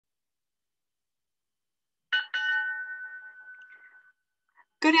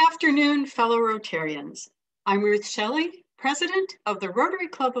Good afternoon, fellow Rotarians. I'm Ruth Shelley, President of the Rotary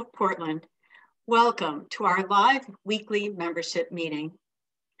Club of Portland. Welcome to our live weekly membership meeting.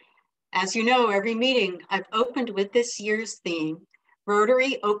 As you know, every meeting I've opened with this year's theme,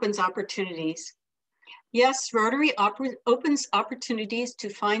 Rotary Opens Opportunities. Yes, Rotary opens opportunities to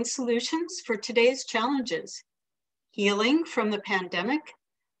find solutions for today's challenges. Healing from the pandemic,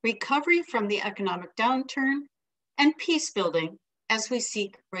 recovery from the economic downturn, and peace building as we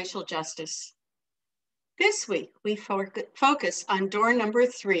seek racial justice. This week, we focus on door number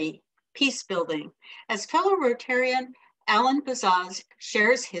 3, peace building, as fellow Rotarian Alan Bazzaz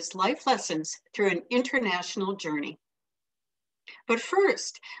shares his life lessons through an international journey. But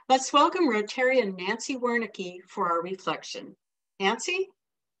first, let's welcome Rotarian Nancy Wernicke for our reflection. Nancy?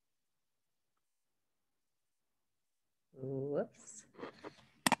 Whoops.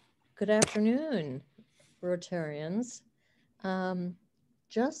 Good afternoon, Rotarians.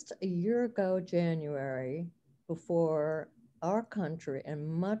 Just a year ago, January, before our country and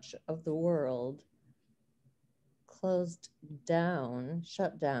much of the world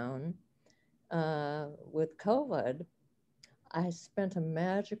shut down with COVID, I spent a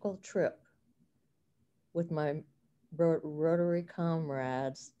magical trip with my Rotary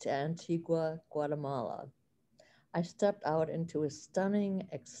comrades to Antigua, Guatemala. I stepped out into a stunning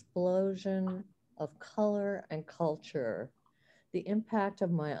explosion of color and culture. The impact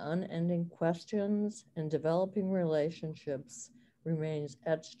of my unending questions and developing relationships remains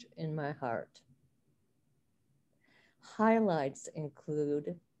etched in my heart. Highlights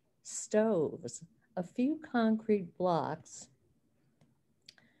include stoves, a few concrete blocks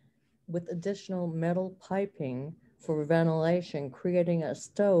with additional metal piping for ventilation, creating a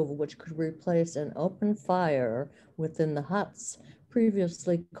stove which could replace an open fire within the huts,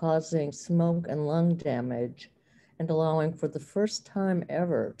 previously causing smoke and lung damage, and allowing for the first time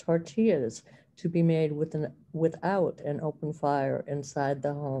ever tortillas to be made without an open fire inside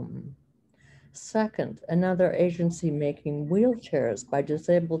the home. Second, another agency making wheelchairs by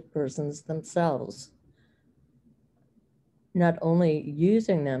disabled persons themselves, not only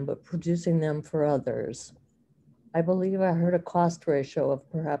using them, but producing them for others. I believe I heard a cost ratio of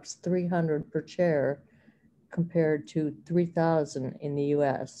perhaps 300 per chair compared to 3,000 in the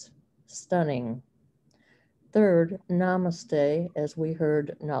US. Stunning. Third, Namaste, as we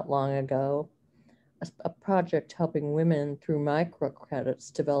heard not long ago, a project helping women through microcredits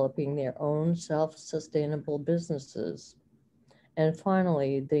developing their own self-sustainable businesses. And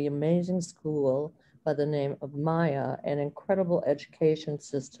finally, the amazing school by the name of Maya, an incredible education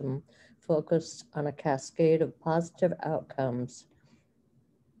system focused on a cascade of positive outcomes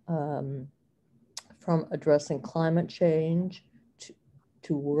from addressing climate change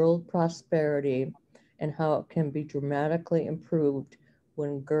to world prosperity, and how it can be dramatically improved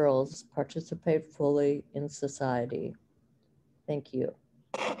when girls participate fully in society. Thank you.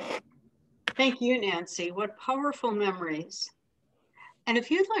 Thank you, Nancy. What powerful memories. And if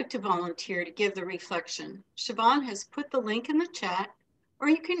you'd like to volunteer to give the reflection, Siobhan has put the link in the chat, or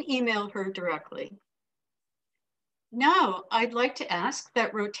you can email her directly. Now, I'd like to ask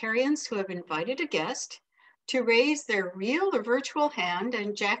that Rotarians who have invited a guest to raise their real or virtual hand,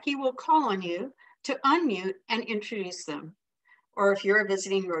 and Jackie will call on you to unmute and introduce them. Or if you're a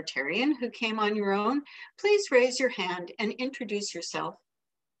visiting Rotarian who came on your own, please raise your hand and introduce yourself,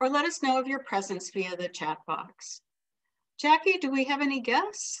 or let us know of your presence via the chat box. Jackie, do we have any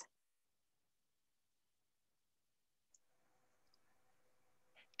guests?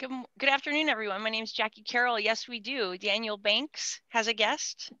 Good afternoon, everyone. My name is Jackie Carroll. Yes, we do. Daniel Banks has a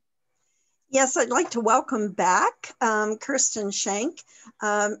guest. Yes, I'd like to welcome back Kirsten Schenk.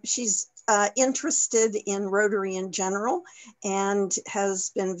 She's interested in Rotary in general and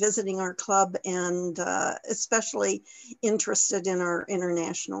has been visiting our club and especially interested in our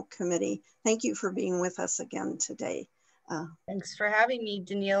international committee. Thank you for being with us again today. Thanks for having me,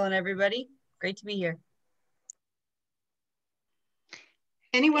 Danielle and everybody. Great to be here.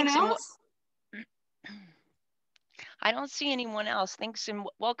 Anyone else? I don't see anyone else. Thanks and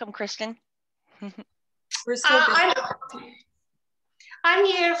welcome, Kristen. We're so busy. I'm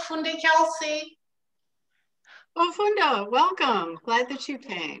here, Funda Kelsey. Oh, Funda, welcome. Glad that you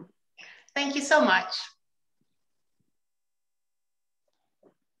came. Thank you so much.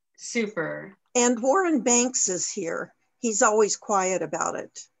 Super. And Warren Banks is here. He's always quiet about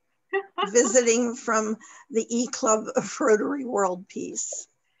it. Visiting from the E-Club of Rotary World Peace.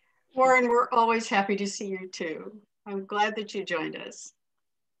 Warren, we're always happy to see you too. I'm glad that you joined us.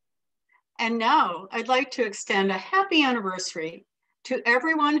 And now I'd like to extend a happy anniversary to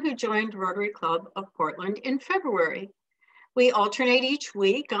everyone who joined Rotary Club of Portland in February. We alternate each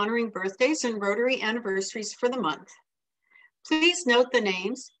week, honoring birthdays and Rotary anniversaries for the month. Please note the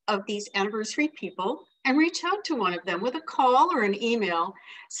names of these anniversary people and reach out to one of them with a call or an email,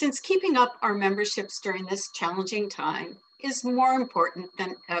 since keeping up our memberships during this challenging time is more important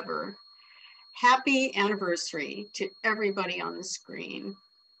than ever. Happy anniversary to everybody on the screen.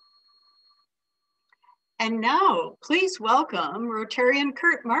 And now, please welcome Rotarian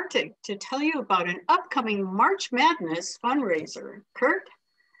Kurt Martig to tell you about an upcoming March Madness fundraiser. Kurt?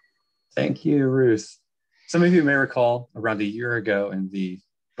 Thank you, Ruth. Some of you may recall around a year ago in the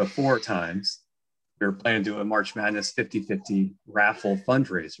before times, we were planning to do a March Madness 50-50 raffle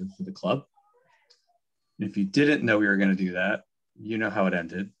fundraiser for the club. And if you didn't know we were going to do that, you know how it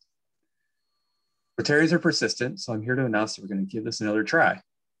ended. Rotarians are persistent, so I'm here to announce that we're going to give this another try.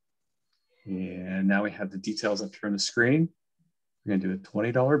 And now we have the details up here on the screen. We're going to do a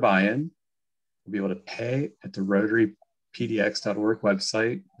 $20 buy-in. We'll be able to pay at the rotarypdx.org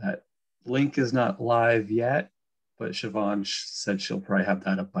website. That link is not live yet, but Siobhan said she'll probably have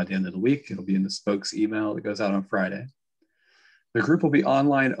that up by the end of the week. It'll be in the spokes email that goes out on Friday. The group will be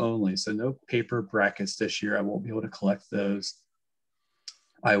online only, so no paper brackets this year. I won't be able to collect those.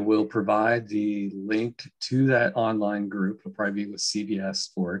 I will provide the link to that online group. It'll probably be with CBS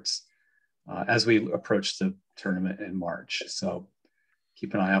Sports as we approach the tournament in March. So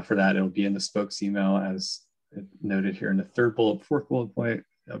keep an eye out for that. It'll be in the spokes email as noted here in the fourth bullet point.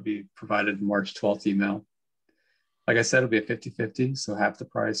 That'll be provided in March 12th email. Like I said, it'll be a 50-50. So half the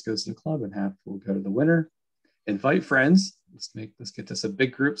prize goes to the club and half will go to the winner. Invite friends. Let's get this a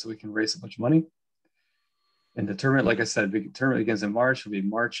big group so we can raise a bunch of money. And the tournament, like I said, the tournament begins in March. It'll be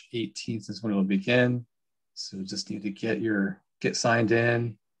March 18th is when it will begin. So just need to get signed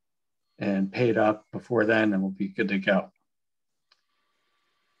in and paid up before then, and we'll be good to go.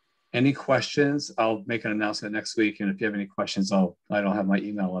 Any questions? I'll make an announcement next week. And if you have any questions, I don't have my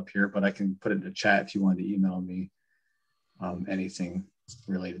email up here, but I can put it in the chat if you want to email me anything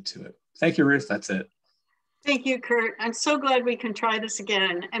related to it. Thank you, Ruth. That's it. Thank you, Kurt. I'm so glad we can try this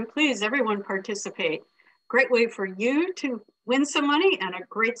again. And please, everyone participate. Great way for you to win some money and a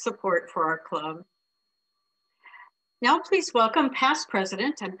great support for our club. Now please welcome past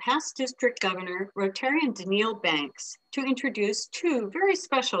president and past district governor, Rotarian Danielle Banks, to introduce two very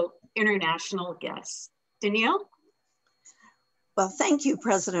special international guests. Danielle? Well, thank you,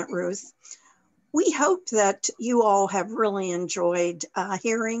 President Ruth. We hope that you all have really enjoyed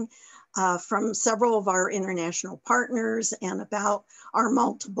hearing from several of our international partners and about our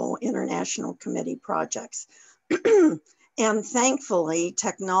multiple international committee projects. And thankfully,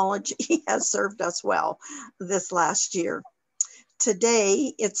 technology has served us well this last year.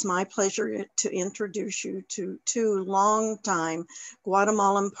 Today, it's my pleasure to introduce you to two longtime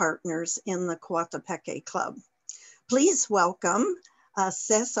Guatemalan partners in the Coatepeque Club. Please welcome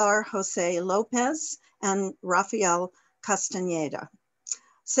Cesar Jose Lopez and Rafael Castaneda.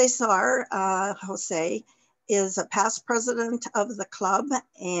 Cesar Jose is a past president of the club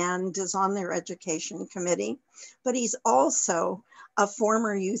and is on their education committee, but he's also a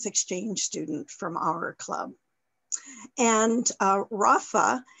former youth exchange student from our club. And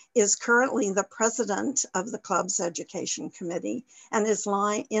Rafa is currently the president of the club's education committee and is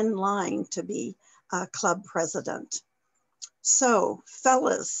in line to be club president. So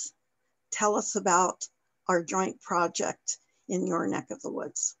fellas, tell us about our joint project in your neck of the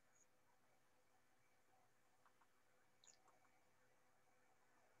woods.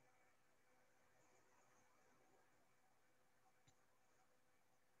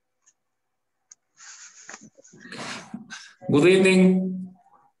 Good evening.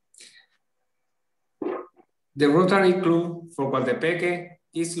 The Rotary Club for Coatepeque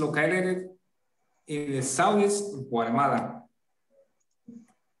is located in the southeast of Guatemala.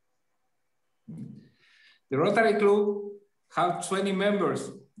 The Rotary Club have 20 members,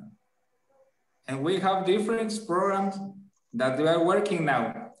 and we have different programs that we are working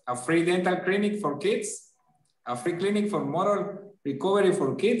now. A free dental clinic for kids, a free clinic for motor recovery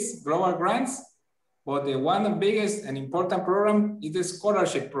for kids, global grants, but the one of the biggest and important program is the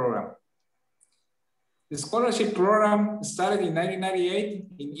scholarship program. The scholarship program started in 1998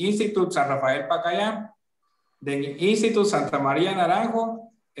 in Institute San Rafael Pacaya, then Institute Santa Maria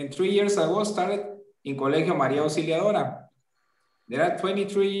Naranjo, and 3 years ago started in Colegio María Auxiliadora. There are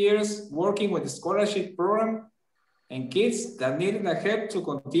 23 years working with the scholarship program and kids that need the help to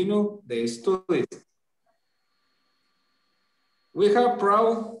continue their studies. We are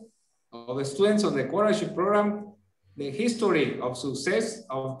proud of the students of the scholarship program. The history of success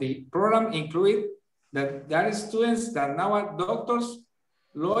of the program include that there are students that now are doctors,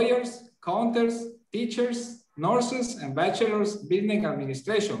 lawyers, counters, teachers, nurses, and bachelor's business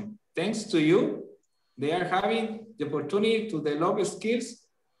administration. Thanks to you, they are having the opportunity to develop skills,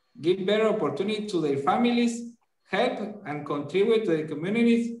 give better opportunity to their families, help and contribute to the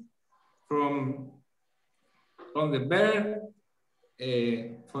communities from the better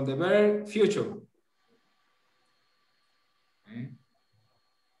future. Okay.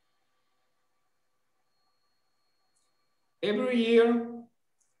 Every year,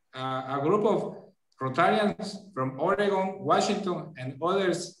 a group of Rotarians from Oregon, Washington, and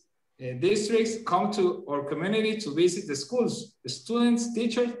others districts come to our community to visit the schools, the students,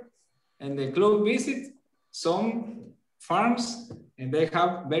 teachers, and the club visit some farms, and they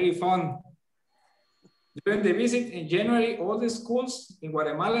have very fun. During the visit in January, all the schools in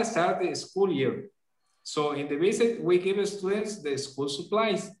Guatemala start the school year. So in the visit, we give students the school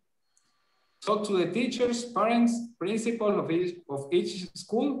supplies. Talk to the teachers, parents, principal of each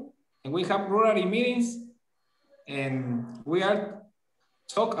school, and we have Rotary meetings, and we are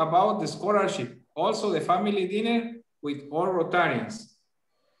talk about the scholarship, also the family dinner with all Rotarians.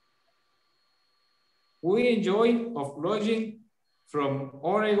 We enjoy of lodging from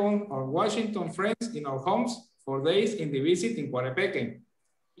Oregon or Washington friends in our homes for days in the visit in Coatepeque.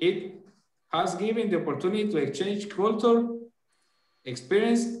 It has given the opportunity to exchange culture,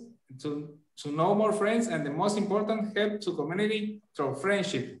 experience, to know more friends, and the most important, help to community through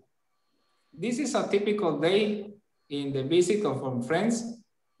friendship. This is a typical day in the visit of our friends.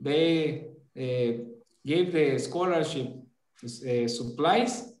 They give the scholarship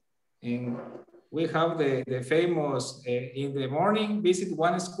supplies, and we have the famous in the morning visit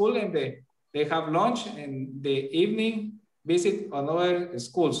one school, and they have lunch, and the evening visit another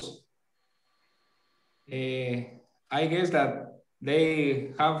schools. I guess that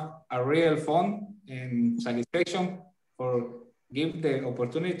they have a real fun and satisfaction for give the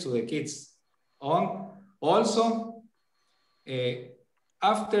opportunity to the kids. Also,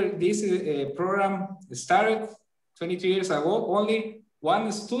 after this program started 22 years ago, only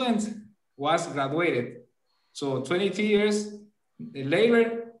one student was graduated. So 22 years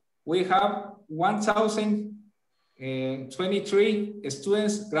later, we have 1,023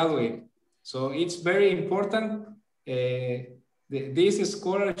 students graduate. So it's very important, this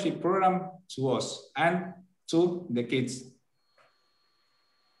scholarship program to us and to the kids.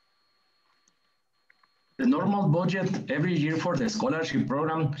 The normal budget every year for the scholarship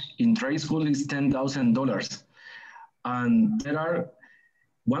program in trade school is $10,000. And there are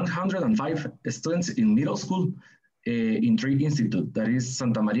 105 students in middle school in three institutes. That is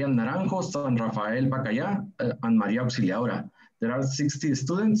Santa María Naranjo, San Rafael Pacaya, and María Auxiliadora. There are 60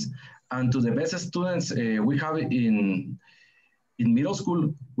 students. And to the best students we have in middle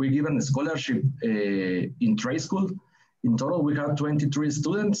school, we give a scholarship in trade school. In total, we have 23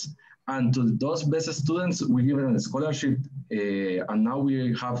 students. And to those best students, we give them a scholarship. And now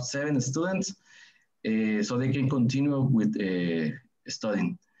we have 7 students, so they can continue with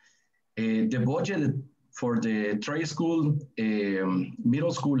studying. The budget for the trade school,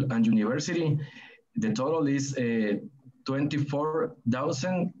 middle school, and university, the total is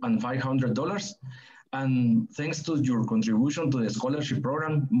 $24,500. And thanks to your contribution to the scholarship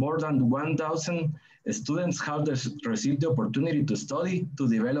program, more than 1,000 students have received the opportunity to study, to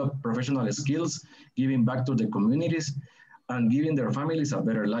develop professional skills, giving back to the communities, and giving their families a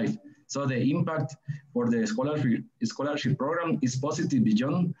better life. So the impact for the scholarship program is positive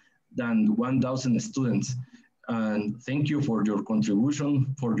beyond than 1,000 students. And thank you for your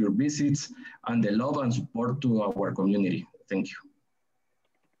contribution, for your visits, and the love and support to our community. Thank you.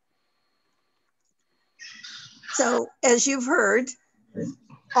 So as you've heard,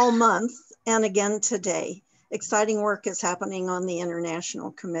 all month and again today, exciting work is happening on the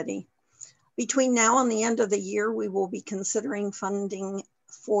International Committee. Between now and the end of the year, we will be considering funding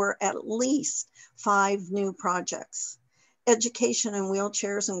for at least 5 new projects: education in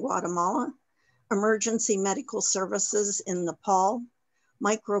wheelchairs in Guatemala, emergency medical services in Nepal,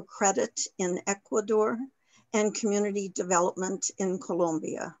 microcredit in Ecuador, and community development in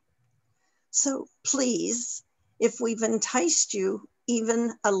Colombia. So please, if we've enticed you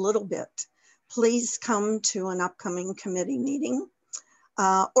even a little bit, please come to an upcoming committee meeting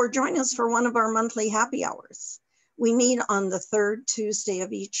or join us for one of our monthly happy hours. We meet on the 3rd Tuesday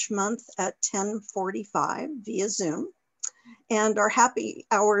of each month at 10:45 via Zoom. And our happy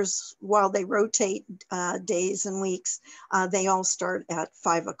hours, while they rotate days and weeks, they all start at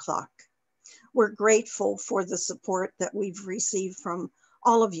 5 o'clock. We're grateful for the support that we've received from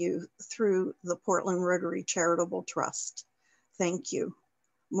all of you through the Portland Rotary Charitable Trust. Thank you.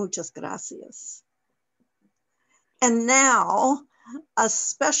 Muchas gracias. And now a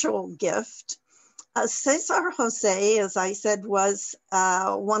special gift Cesar Jose, as I said, was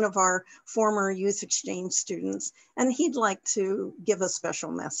one of our former youth exchange students, and he'd like to give a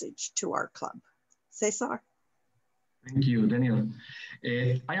special message to our club. Cesar. Thank you, Daniel.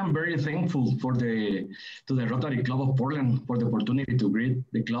 I am very thankful to the Rotary Club of Portland for the opportunity to greet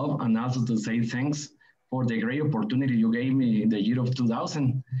the club and also to say thanks for the great opportunity you gave me in the year of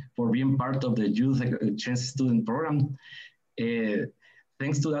 2000 for being part of the Youth Exchange Student Program.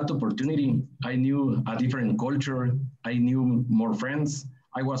 Thanks to that opportunity, I knew a different culture. I knew more friends.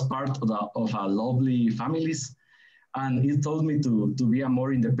 I was part of a lovely families. And it taught me to be a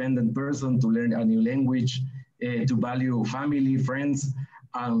more independent person, to learn a new language, to value family, friends,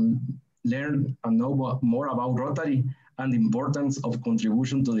 and learn and know more about Rotary and the importance of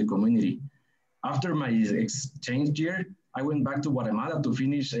contribution to the community. After my exchange year, I went back to Guatemala to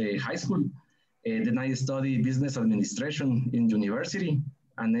finish high school. Then I studied business administration in university,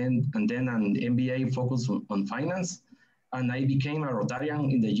 and then an MBA focused on finance. And I became a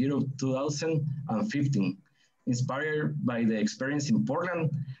Rotarian in the year of 2015, inspired by the experience in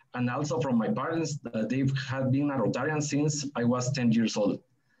Portland and also from my parents that they had been a Rotarian since I was 10 years old.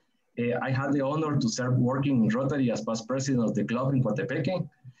 I had the honor to serve working in Rotary as past president of the club in Coatepeque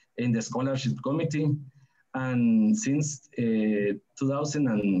in the scholarship committee, and since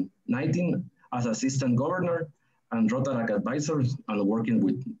 2019 as assistant governor and Rotary advisor and working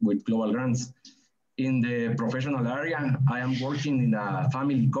with global grants. In the professional area, I am working in a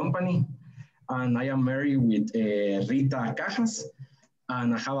family company, and I am married with Rita Cajas,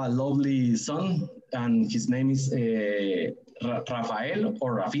 and I have a lovely son, and his name is Rafael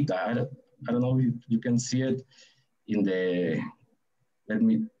or Rafita. I don't know if you can see it in the, let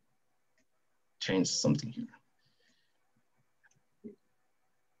me change something here.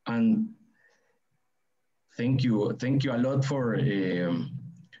 And thank you a lot for the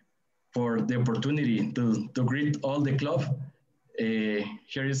opportunity to greet all the club.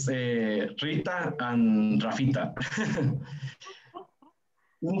 Here is Rita and Rafita.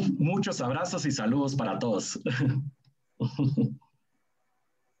 Muchos abrazos y saludos para todos.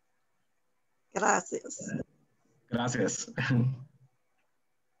 Gracias. Gracias.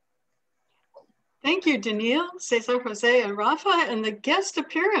 Thank you, Daniel, Cesar Jose, and Rafa, and the guest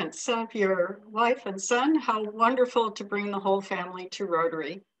appearance of your wife and son. How wonderful to bring the whole family to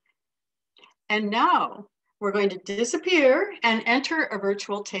Rotary. And now we're going to disappear and enter a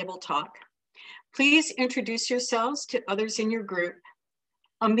virtual table talk. Please introduce yourselves to others in your group.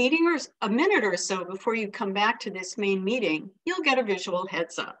 A minute or so before you come back to this main meeting, you'll get a visual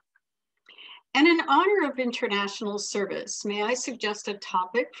heads up. And in honor of international service, may I suggest a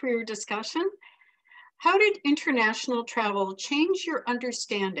topic for your discussion? How did international travel change your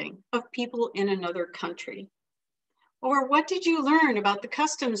understanding of people in another country? Or what did you learn about the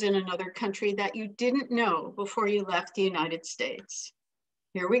customs in another country that you didn't know before you left the United States?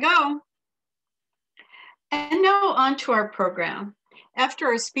 Here we go. And now on to our program. After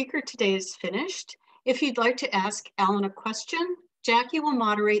our speaker today is finished, if you'd like to ask Alan a question, Jackie will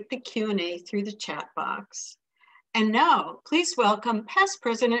moderate the Q&A through the chat box. And now, please welcome past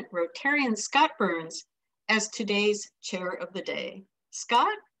President Rotarian Scott Burns as today's chair of the day.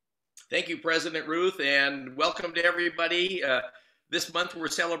 Scott? Thank you, President Ruth, and welcome to everybody. This month we're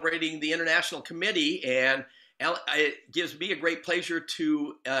celebrating the International Committee, and it gives me a great pleasure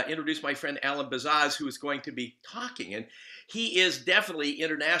to introduce my friend Alan Bazzaz, who is going to be talking. And he is definitely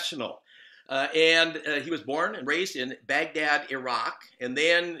international. He was born and raised in Baghdad, Iraq. And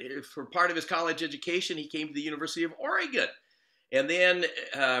then for part of his college education, he came to the University of Oregon. And then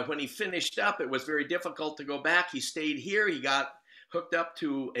when he finished up, it was very difficult to go back. He stayed here. He got hooked up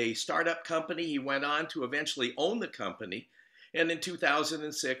to a startup company. He went on to eventually own the company. And in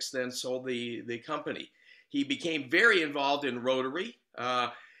 2006, then sold the company. He became very involved in Rotary.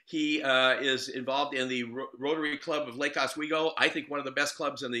 He is involved in the Rotary Club of Lake Oswego. I think one of the best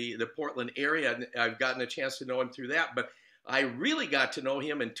clubs in the Portland area. I've gotten a chance to know him through that. But I really got to know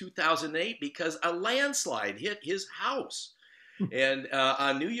him in 2008 because a landslide hit his house. And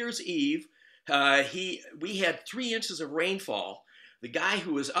on New Year's Eve, we had 3 inches of rainfall. The guy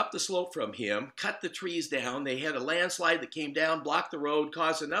who was up the slope from him cut the trees down. They had a landslide that came down, blocked the road,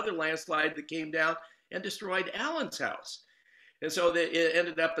 caused another landslide that came down and destroyed Alan's house. And so it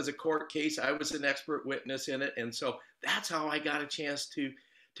ended up as a court case. I was an expert witness in it. And so that's how I got a chance to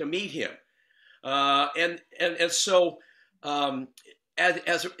meet him.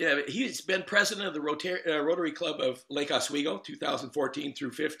 He's been president of the Rotary Club of Lake Oswego, 2014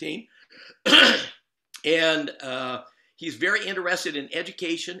 through 15. And he's very interested in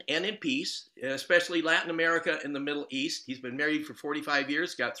education and in peace, especially Latin America and the Middle East. He's been married for 45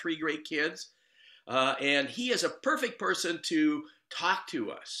 years, got 3 great kids. And he is a perfect person to talk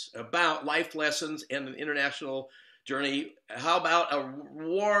to us about life lessons and an international journey. How about a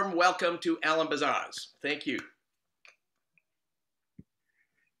warm welcome to Alan Bazzaz? Thank you.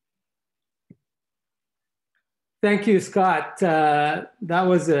 Thank you, Scott. That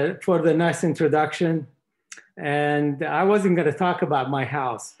was for the nice introduction. And I wasn't going to talk about my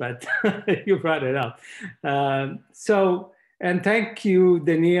house, but you brought it up. And thank you,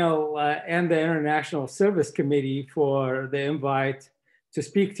 Danielle, and the International Service Committee for the invite to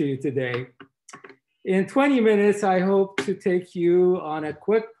speak to you today. In 20 minutes, I hope to take you on a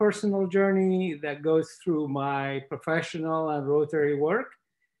quick personal journey that goes through my professional and Rotary work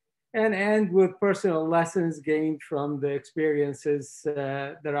and end with personal lessons gained from the experiences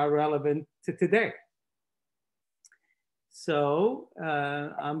that are relevant to today. So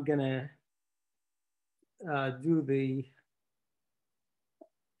I'm gonna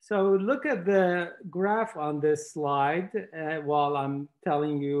so look at the graph on this slide while I'm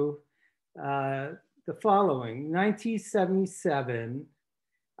telling you the following. 1977,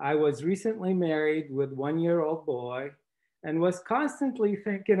 I was recently married with a 1-year-old boy and was constantly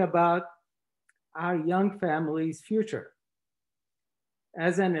thinking about our young family's future.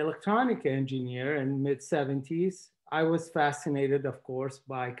 As an electronic engineer in mid-70s, I was fascinated, of course,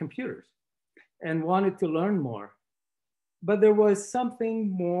 by computers and wanted to learn more. But there was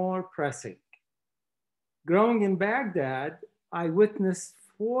something more pressing. Growing in Baghdad, I witnessed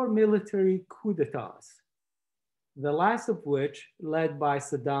 4 military coups d'etats, the last of which led by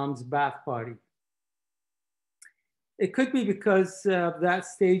Saddam's Ba'ath Party. It could be because of that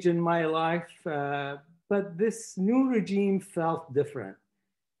stage in my life, but this new regime felt different.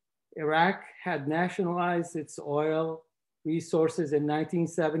 Iraq had nationalized its oil resources in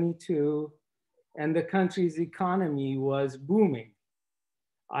 1972, and the country's economy was booming.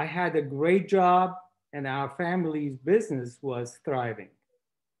 I had a great job, and our family's business was thriving.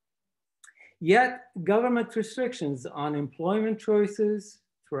 Yet, government restrictions on employment choices,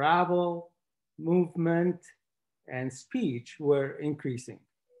 travel, movement, and speech were increasing.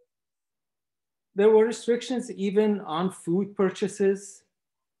 There were restrictions even on food purchases.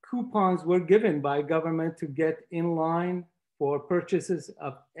 Coupons were given by government to get in line for purchases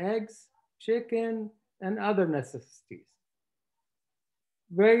of eggs, chicken, and other necessities.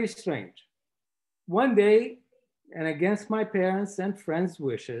 Very strange. One day, and against my parents' and friends'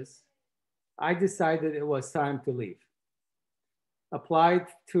 wishes, I decided it was time to leave. Applied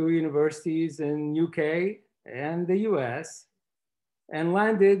to universities in UK and the US, and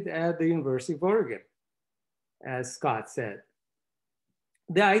landed at the University of Oregon, as Scott said.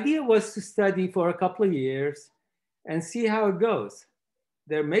 The idea was to study for a couple of years and see how it goes.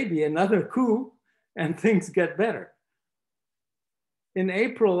 There may be another coup and things get better. In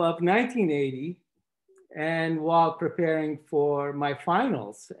April of 1980, and while preparing for my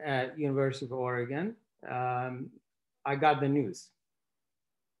finals at University of Oregon, I got the news.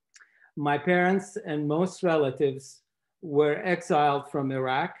 My parents and most relatives were exiled from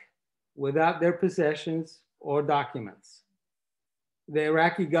Iraq without their possessions or documents. The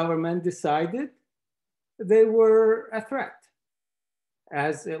Iraqi government decided they were a threat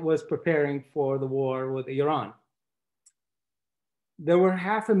as it was preparing for the war with Iran. There were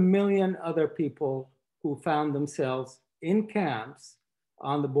 500,000 other people who found themselves in camps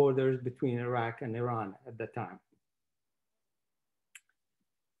on the borders between Iraq and Iran at the time.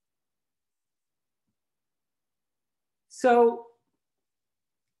 So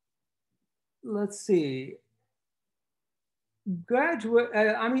let's see. There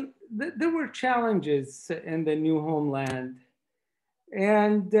were challenges in the new homeland.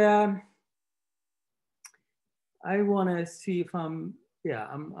 And I want to see if I'm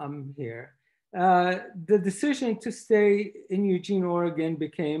here. The decision to stay in Eugene, Oregon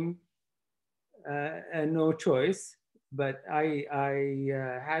became a no choice, but I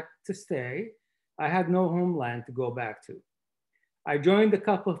had to stay. I had no homeland to go back to. I joined a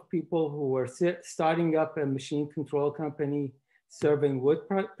couple of people who were starting up a machine control company serving wood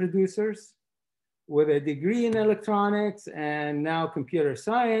producers. With a degree in electronics and now computer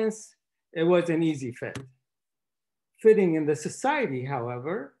science, it was an easy fit. Fitting in the society,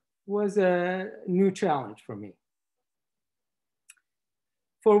 however, was a new challenge for me.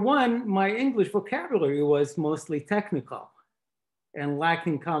 For one, my English vocabulary was mostly technical and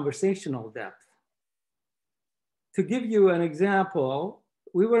lacking conversational depth. To give you an example,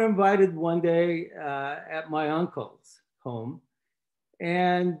 we were invited one day at my uncle's home,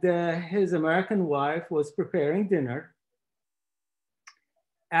 and his American wife was preparing dinner,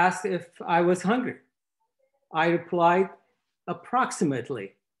 asked if I was hungry. I replied,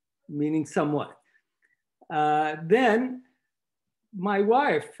 approximately, meaning somewhat. Then my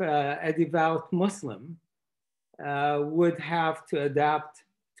wife, a devout Muslim, would have to adapt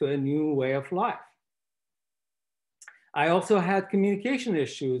to a new way of life. I also had communication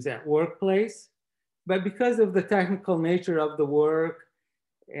issues at workplace, but because of the technical nature of the work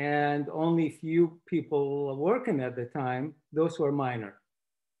and only few people working at the time, those were minor.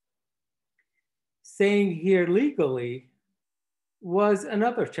 Staying here legally was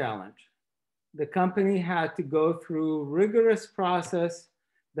another challenge. The company had to go through rigorous process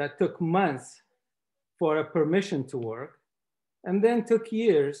that took months for a permission to work, and then took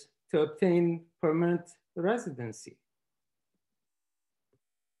years to obtain permanent residency.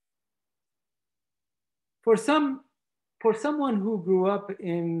 For someone who grew up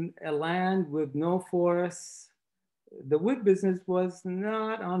in a land with no forests, the wood business was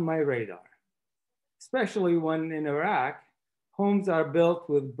not on my radar, especially when in Iraq, homes are built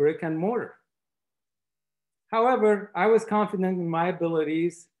with brick and mortar. However, I was confident in my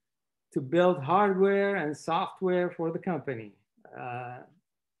abilities to build hardware and software for the company.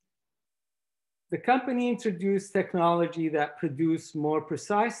 The company introduced technology that produced more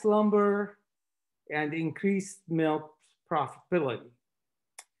precise lumber and increased mill profitability.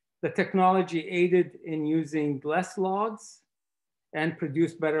 The technology aided in using less logs and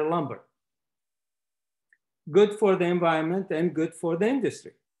produced better lumber. Good for the environment and good for the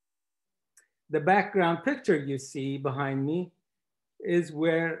industry. The background picture you see behind me is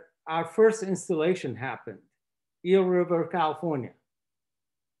where our first installation happened, Eel River, California.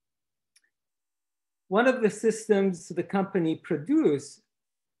 One of the systems the company produced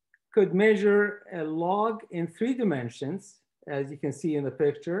could measure a log in 3 dimensions, as you can see in the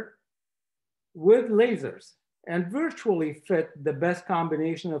picture, with lasers, and virtually fit the best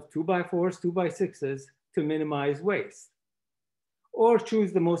combination of 2x4s, 2x6s to minimize waste, or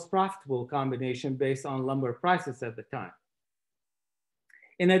choose the most profitable combination based on lumber prices at the time.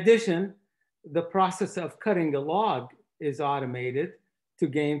 In addition, the process of cutting a log is automated to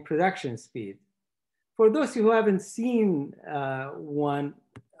gain production speed. For those who haven't seen one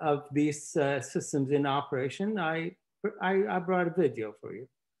of these systems in operation, I brought a video for you.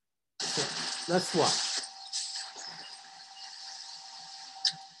 So let's watch.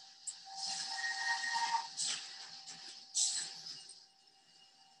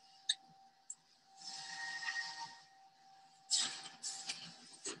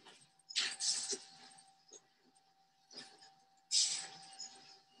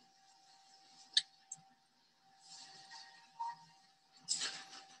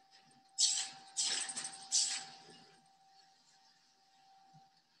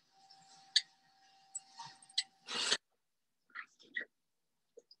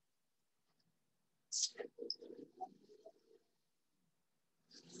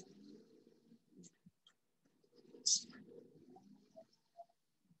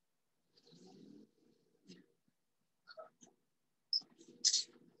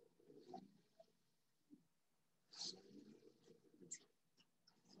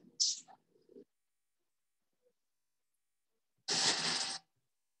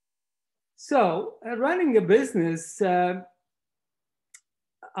 So running a business,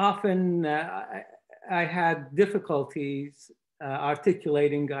 often I had difficulties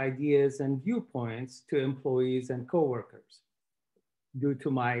articulating ideas and viewpoints to employees and coworkers due to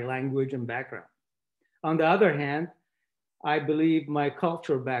my language and background. On the other hand, I believe my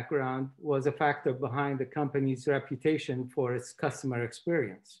cultural background was a factor behind the company's reputation for its customer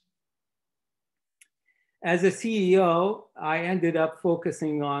experience. As a CEO, I ended up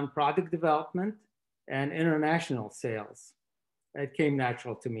focusing on product development and international sales. It came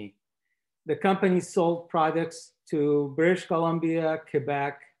natural to me. The company sold products to British Columbia,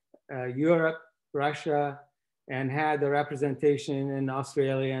 Quebec, Europe, Russia, and had a representation in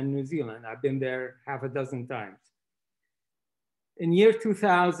Australia and New Zealand. I've been there half a dozen times. In year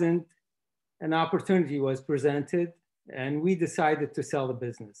 2000, an opportunity was presented and we decided to sell the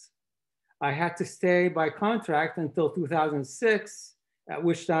business. I had to stay by contract until 2006, at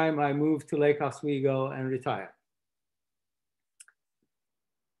which time I moved to Lake Oswego and retired.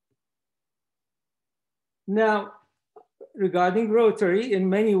 Now, regarding Rotary, in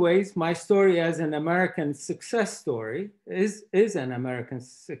many ways, my story as an American success story is an American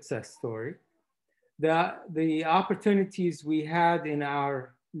success story. The opportunities we had in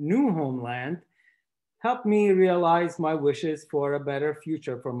our new homeland helped me realize my wishes for a better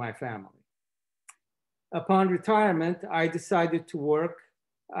future for my family. Upon retirement, I decided to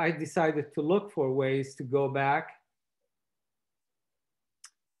look for ways to go back.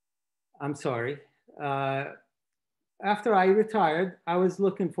 I'm sorry. After I retired, I was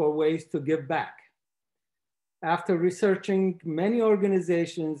looking for ways to give back. After researching many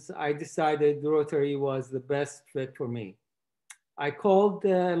organizations, I decided Rotary was the best fit for me. I called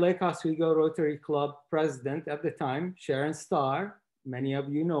the Lake Oswego Rotary Club president at the time, Sharon Starr, many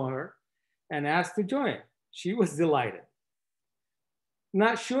of you know her, and asked to join. She was delighted.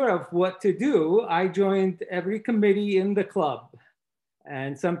 Not sure of what to do, I joined every committee in the club,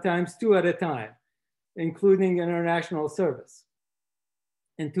 and sometimes 2 at a time, including international service.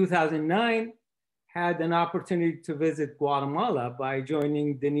 In 2009, had an opportunity to visit Guatemala by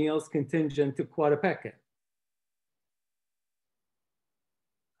joining Daniel's contingent to Coatepeque.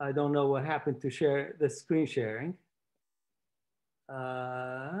 I don't know what happened to share the screen sharing.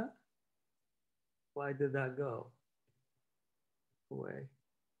 Why did that go away?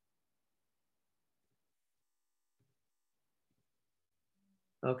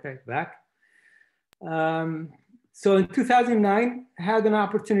 Okay, back. So in 2009, had an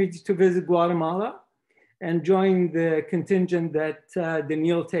opportunity to visit Guatemala and join the contingent that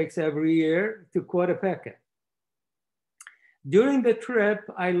Daniel takes every year to Coatepeque. During the trip,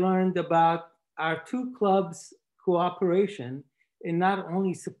 I learned about our 2 clubs' cooperation in not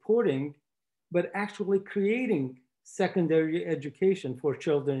only supporting, but actually creating secondary education for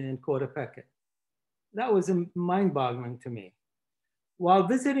children in Coatepeque. That was mind-boggling to me. While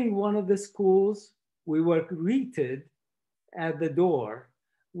visiting one of the schools, we were greeted at the door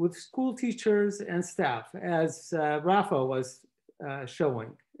with school teachers and staff, as Rafa was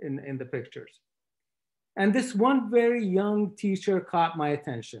showing in the pictures. And this one very young teacher caught my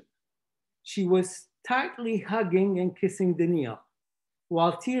attention. She was tightly hugging and kissing Daniel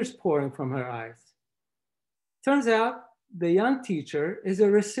while tears pouring from her eyes. Turns out the young teacher is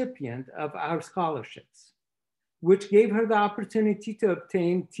a recipient of our scholarships, which gave her the opportunity to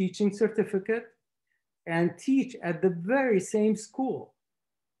obtain teaching certificate and teach at the very same school.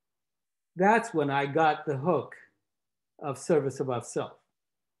 That's when I got the hook of service above self.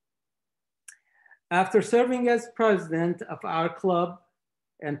 After serving as president of our club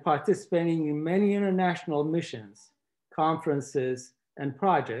and participating in many international missions, conferences, and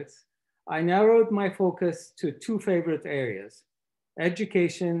projects, I narrowed my focus to 2 favorite areas,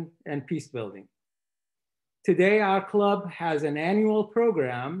 education and peace building. Today, our club has an annual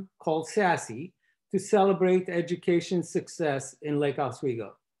program called SASSY to celebrate education success in Lake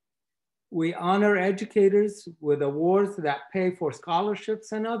Oswego. We honor educators with awards that pay for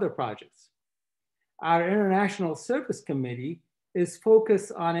scholarships and other projects. Our International Service Committee is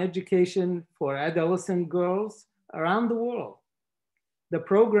focused on education for adolescent girls around the world. The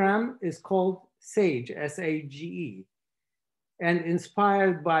program is called SAGE, S-A-G-E, and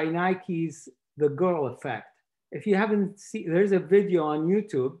inspired by Nike's The Girl Effect. If you haven't seen, there's a video on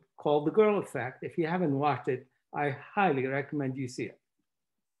YouTube called The Girl Effect. If you haven't watched it, I highly recommend you see it.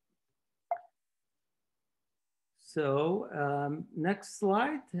 So next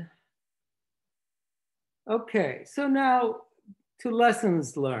slide. Okay, so now to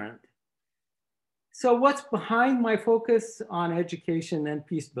lessons learned. So what's behind my focus on education and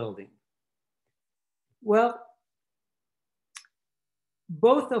peace building? Well,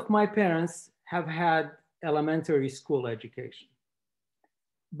 both of my parents have had elementary school education,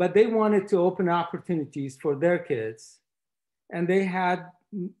 but they wanted to open opportunities for their kids, and they had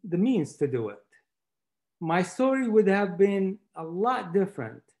the means to do it. My story would have been a lot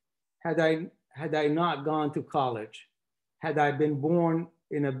different had I not gone to college, had I been born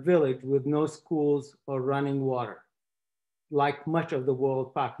in a village with no schools or running water, like much of the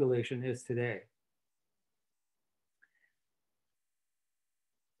world population is today.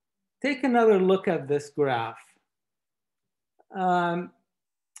 Take another look at this graph.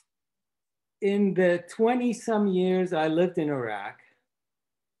 In the 20-some years I lived in Iraq,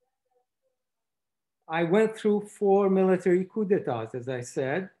 I went through 4 military coups d'etats, as I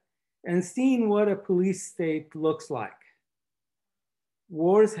said, and seen what a police state looks like.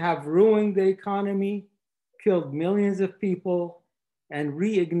 Wars have ruined the economy, killed millions of people, and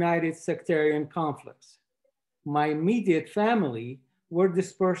reignited sectarian conflicts. My immediate family were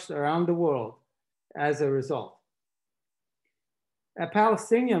dispersed around the world as a result. A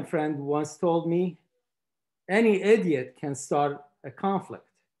Palestinian friend once told me, any idiot can start a conflict.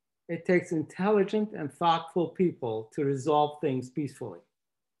 It takes intelligent and thoughtful people to resolve things peacefully.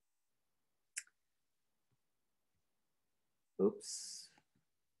 Oops.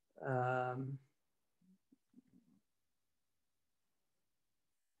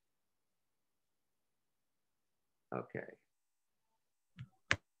 Okay.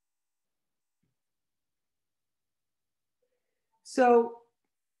 So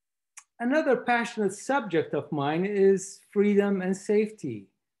another passionate subject of mine is freedom and safety.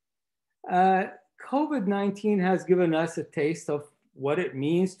 COVID-19 has given us a taste of what it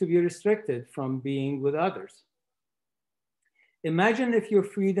means to be restricted from being with others. Imagine if your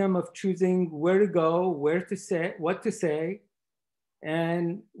freedom of choosing where to go, where to say, what to say,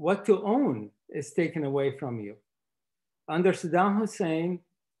 and what to own is taken away from you. Under Saddam Hussein,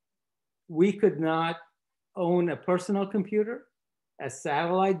 we could not own a personal computer, a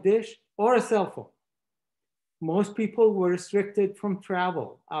satellite dish, or a cell phone. Most people were restricted from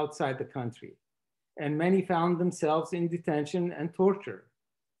travel outside the country, and many found themselves in detention and torture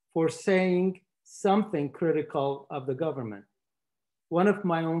for saying something critical of the government. One of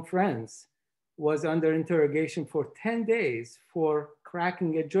my own friends was under interrogation for 10 days for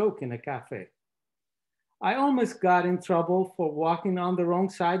cracking a joke in a cafe. I almost got in trouble for walking on the wrong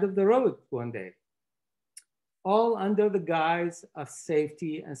side of the road one day, all under the guise of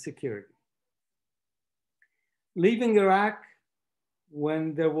safety and security. Leaving Iraq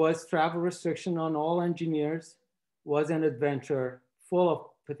when there was travel restriction on all engineers was an adventure full of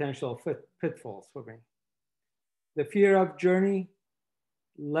potential pitfalls for me. The fear of journey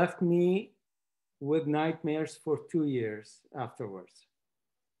left me with nightmares for 2 years afterwards.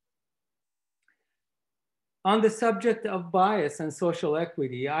 On the subject of bias and social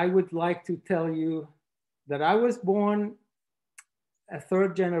equity, I would like to tell you that I was born a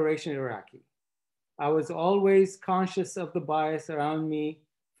third generation Iraqi. I was always conscious of the bias around me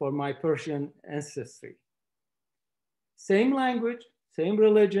for my Persian ancestry. Same language, same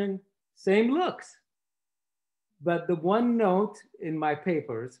religion, same looks. But the one note in my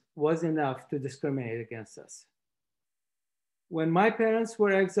papers was enough to discriminate against us. When my parents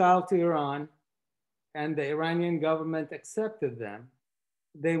were exiled to Iran and the Iranian government accepted them,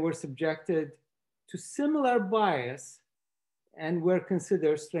 they were subjected to similar bias and were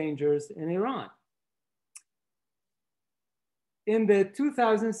considered strangers in Iran. In the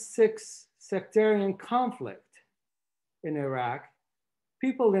 2006 sectarian conflict in Iraq,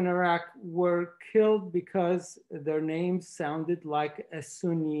 people in Iraq were killed because their names sounded like a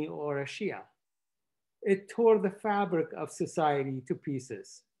Sunni or a Shia. It tore the fabric of society to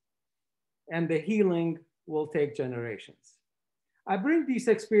pieces, and the healing will take generations. I bring these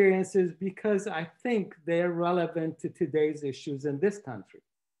experiences because I think they're relevant to today's issues in this country.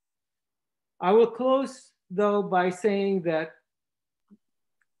 I will close, though, by saying that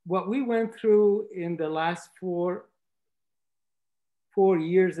what we went through in the last four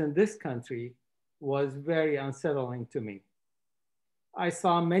years in this country was very unsettling to me. I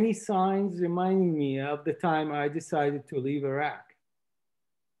saw many signs reminding me of the time I decided to leave Iraq.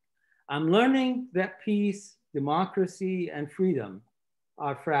 I'm learning that peace, democracy, and freedom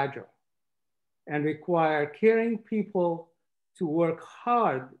are fragile and require caring people to work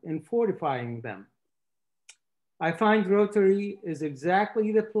hard in fortifying them. I find Rotary is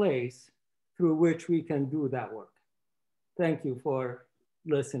exactly the place through which we can do that work. Thank you for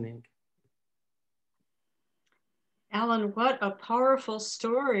listening. Alan, what a powerful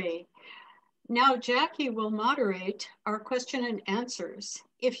story. Now Jackie will moderate our question and answers.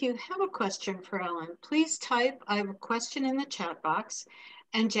 If you have a question for Alan, please type "I have a question" in the chat box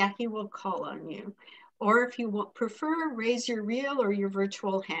and Jackie will call on you. Or if you prefer, raise your real or your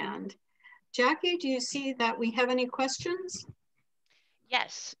virtual hand. Jackie, do you see that we have any questions?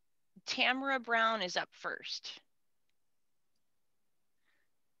 Yes, Tamara Brown is up first.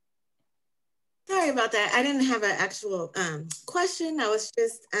 Sorry about that. I didn't have an actual question. I was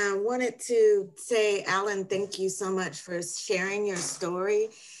just wanted to say, Alan, thank you so much for sharing your story.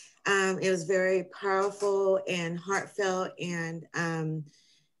 It was very powerful and heartfelt, and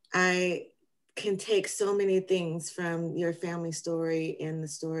I can take so many things from your family story and the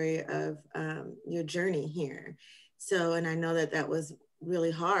story of your journey here. So, and I know that that was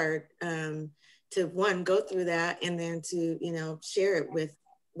really hard to, one, go through that, and then to, you know, share it with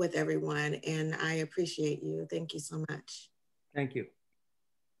everyone. And I appreciate you. Thank you so much. Thank you.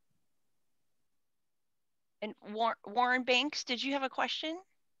 And Warren Banks, did you have a question?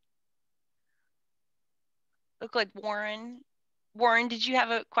 Look like Warren. Warren, did you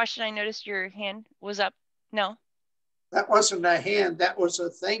have a question? I noticed your hand was up. No? That wasn't a hand, that was a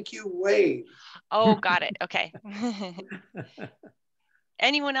thank you wave. Oh, got it. Okay.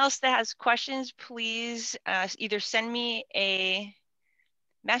 Anyone else that has questions, please either send me a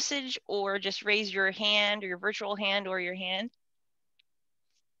message or just raise your hand or your virtual hand or your hand.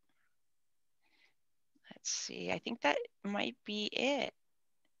 Let's see. I think that might be it.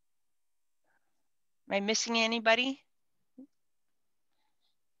 Am I missing anybody?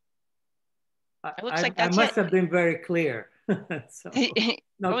 It looks like that's I must have been very clear. So,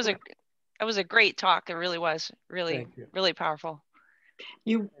 that was a great talk. It really was really powerful.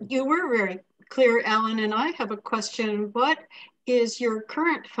 You were very clear, Alan and I have a question. What is your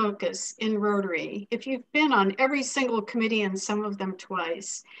current focus in Rotary? If you've been on every single committee and some of them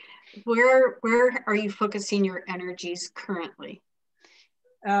twice, where are you focusing your energies currently?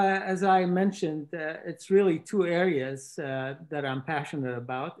 As I mentioned, it's really two areas that I'm passionate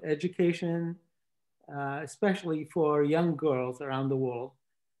about: education, especially for young girls around the world,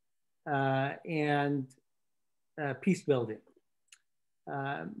 and peace building.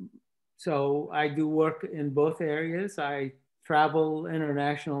 So I do work in both areas. I travel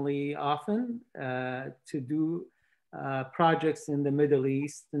internationally often to do projects in the Middle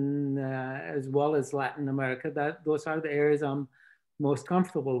East and as well as Latin America. Those are the areas I'm most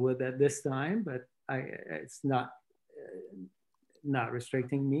comfortable with at this time, but it's not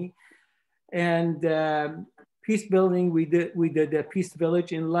restricting me. And peace building, we did a peace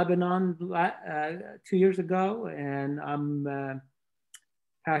village in Lebanon 2 years ago, and I'm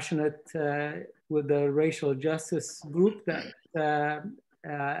passionate with the racial justice group that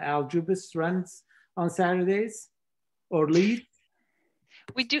Al Jubis runs on Saturdays, or leads.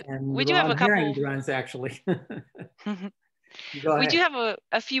 We do Ron have a couple. Herring runs, actually. We do have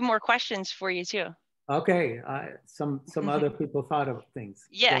a few more questions for you too. Okay, some other people thought of things.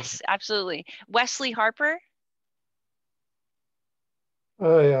 Yes, absolutely. Wesley Harper.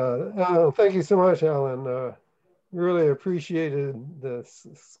 Thank you so much, Alan. Really appreciated the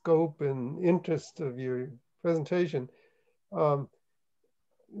scope and interest of your presentation. Let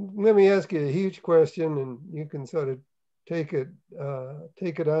me ask you a huge question, and you can sort of take it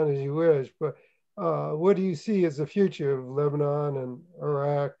on as you wish. But what do you see as the future of Lebanon and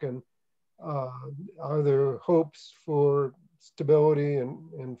Iraq, and are there hopes for stability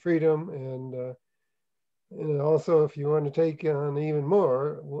and freedom? And also, if you want to take on even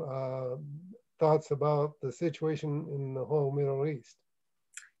more, thoughts about the situation in the whole Middle East.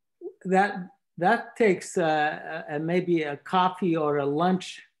 That takes maybe a coffee or a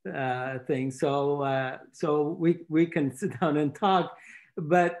lunch thing, so we can sit down and talk.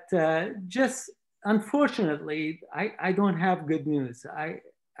 But just unfortunately, I don't have good news.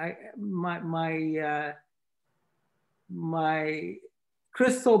 My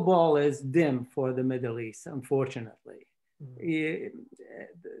crystal ball is dim for the Middle East, unfortunately.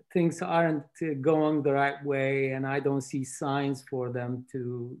 Things aren't going the right way, and I don't see signs for them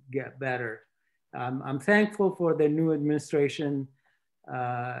to get better. I'm thankful for the new administration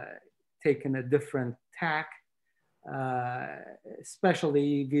taking a different tack,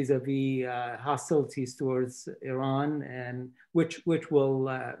 especially vis-a-vis hostilities towards Iran, and which will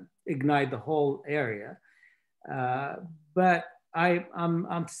ignite the whole area. But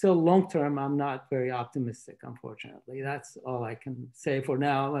I'm still long-term, I'm not very optimistic, unfortunately. That's all I can say for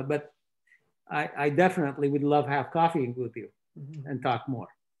now, but I definitely would love to have coffee with you and talk more.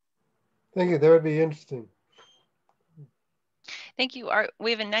 Thank you, that would be interesting. Thank you.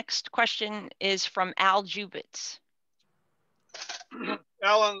 We have a next question is from Al Jubitz.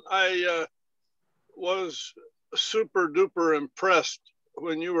 Alan, I was super duper impressed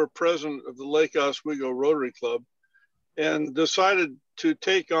when you were president of the Lake Oswego Rotary Club and decided to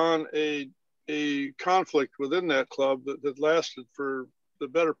take on a conflict within that club that lasted for the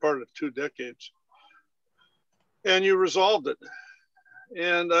better part of 2 decades. And you resolved it.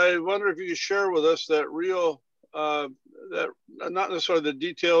 And I wonder if you could share with us that real, that not necessarily the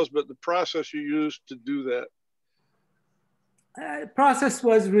details, but the process you used to do that. Process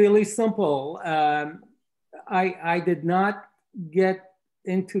was really simple. I did not get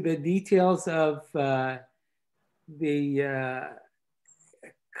into the details of the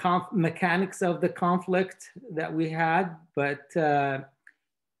mechanics of the conflict that we had, but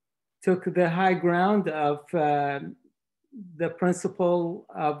took the high ground of the principle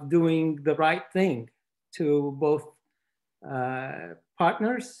of doing the right thing to both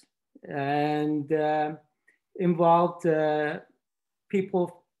partners, and involved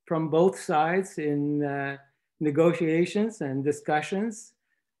people from both sides in negotiations and discussions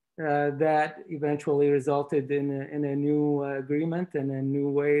that eventually resulted in a new agreement and a new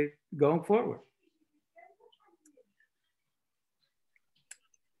way going forward.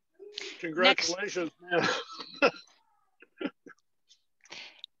 Congratulations, man.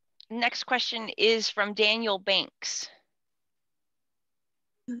 Next question is from Daniel Banks.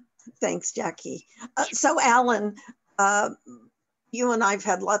 Thanks, Jackie. So Alan, you and I've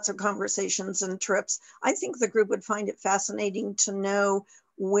had lots of conversations and trips. I think the group would find it fascinating to know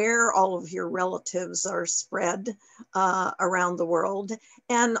where all of your relatives are spread around the world.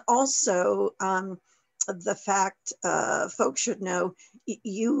 And also the fact folks should know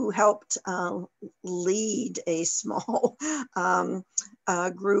you helped lead a small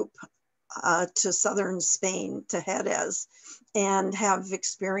group to southern Spain, to Jerez, and have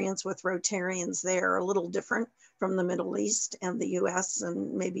experience with Rotarians there, a little different from the Middle East and the US.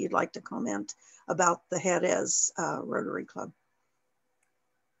 And maybe you'd like to comment about the Jerez Rotary Club.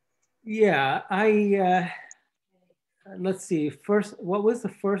 Yeah, let's see, first, what was the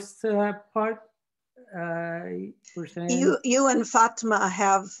first part? We're saying? You and Fatma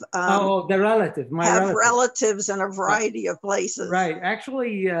have the relative, relatives in a variety of places. Right.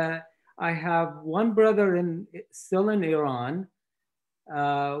 Actually, I have one brother still in Iran,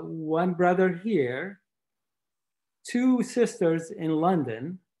 one brother here, two sisters in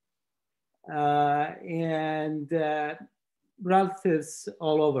London, and relatives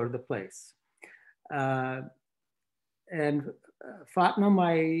all over the place. And Fatma,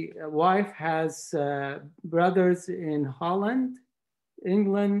 my wife, has brothers in Holland,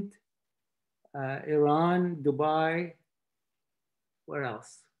 England, Iran, Dubai. Where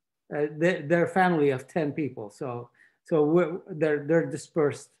else? They're a family of 10 people, so they're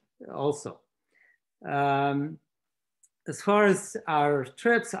dispersed also. As far as our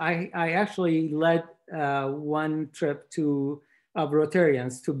trips, I actually led one trip of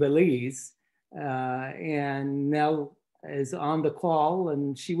Rotarians to Belize, and Nell is on the call,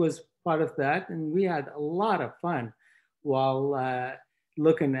 and she was part of that, and we had a lot of fun while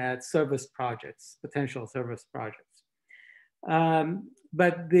looking at service projects, potential service projects.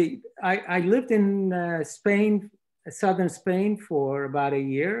 But I lived in Spain, southern Spain, for about a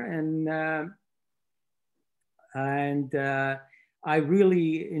year, and I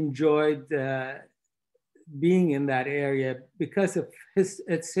really enjoyed being in that area because of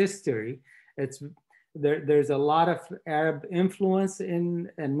its history. There's a lot of Arab influence and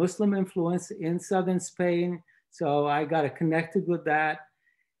Muslim influence in southern Spain, so I got connected with that.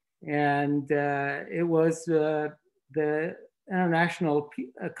 And it was the international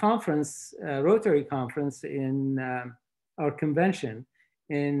conference, Rotary conference in our convention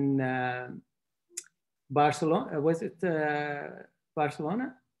in Barcelona. Was it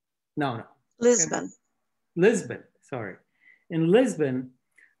Barcelona? No. Lisbon. Lisbon, sorry. In Lisbon,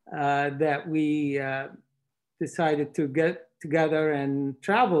 that we decided to get together and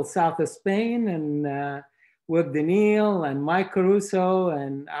travel south of Spain, and with Daniil and Mike Caruso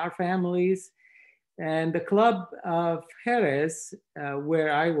and our families. And the club of Jerez,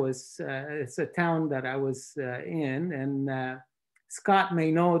 where I was, it's a town that I was in, and Scott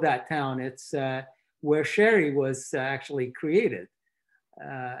may know that town. It's where Sherry was actually created.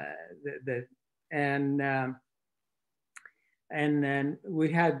 And then we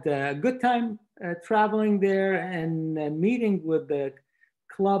had a good time traveling there and meeting with the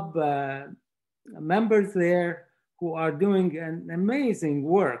club members there who are doing an amazing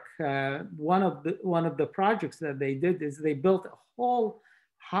work. One of the projects that they did is they built a whole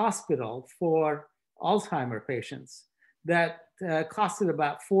hospital for Alzheimer patients that costed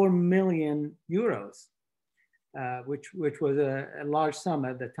about 4 million euros, which was a large sum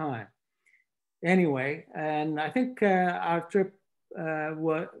at the time. Anyway, and I think our trip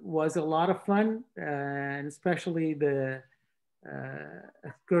was a lot of fun, and especially the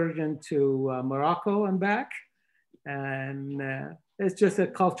excursion to Morocco and back. And it's just a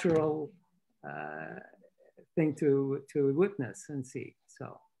cultural thing to witness and see.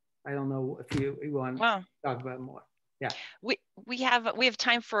 So I don't know if you want to talk about more. Yeah. We have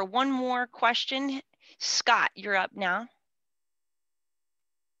time for one more question. Scott, you're up now.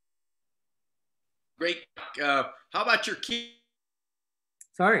 Great. How about your kids?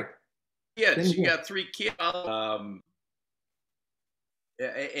 Sorry. Kids. You got 3 kids. And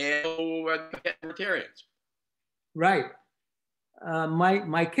Rotarians. Right.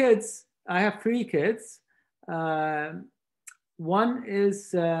 My kids, I have 3 kids. One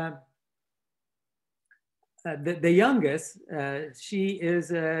is the youngest. She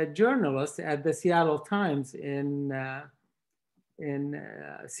is a journalist at the Seattle Times in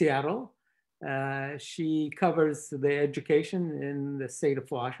Seattle. She covers the education in the state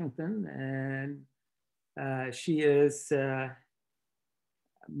of Washington, and she is the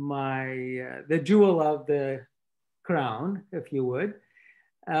jewel of the crown, if you would.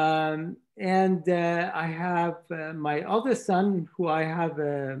 And I have my oldest son, who I have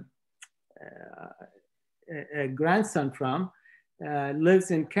a grandson from, lives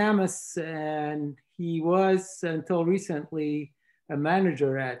in Camas, and he was, until recently, a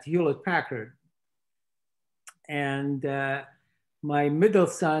manager at Hewlett-Packard. And my middle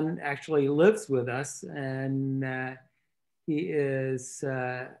son actually lives with us, and he is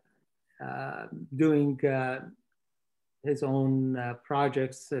doing his own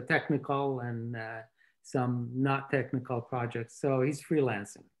projects, technical and some not technical projects. So he's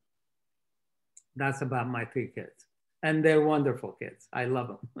freelancing. That's about my 3 kids. And they're wonderful kids. I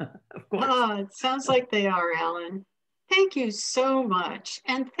love them, of course. Oh, it sounds like they are, Alan. Thank you so much.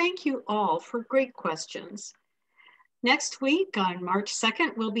 And thank you all for great questions. Next week on March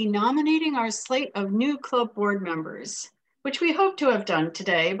 2nd, we'll be nominating our slate of new club board members, which we hope to have done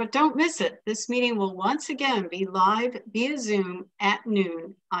today, but don't miss it. This meeting will once again be live via Zoom at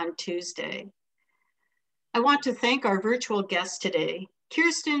noon on Tuesday. I want to thank our virtual guests today,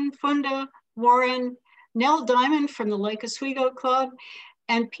 Kirsten, Funda, Warren, Nell Diamond from the Lake Oswego Club,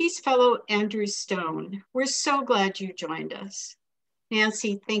 and Peace Fellow Andrew Stone. We're so glad you joined us.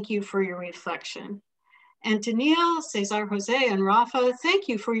 Nancy, thank you for your reflection. And Danielle, Cesar Jose, and Rafa, thank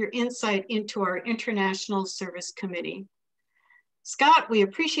you for your insight into our International Service Committee. Scott, we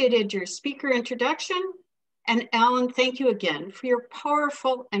appreciated your speaker introduction. And Alan, thank you again for your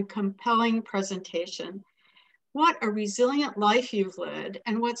powerful and compelling presentation. What a resilient life you've led,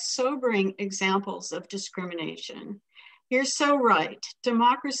 and what sobering examples of discrimination. You're so right.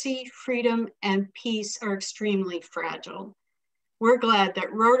 Democracy, freedom, and peace are extremely fragile. We're glad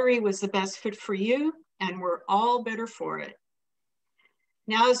that Rotary was the best fit for you, and we're all better for it.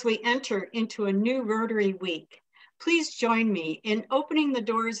 Now, as we enter into a new Rotary week, please join me in opening the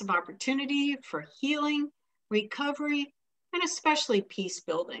doors of opportunity for healing, recovery, and especially peace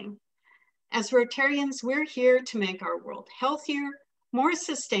building. As Rotarians, we're here to make our world healthier, more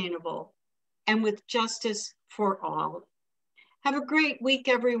sustainable, and with justice for all. Have a great week,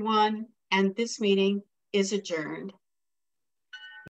 everyone, and this meeting is adjourned.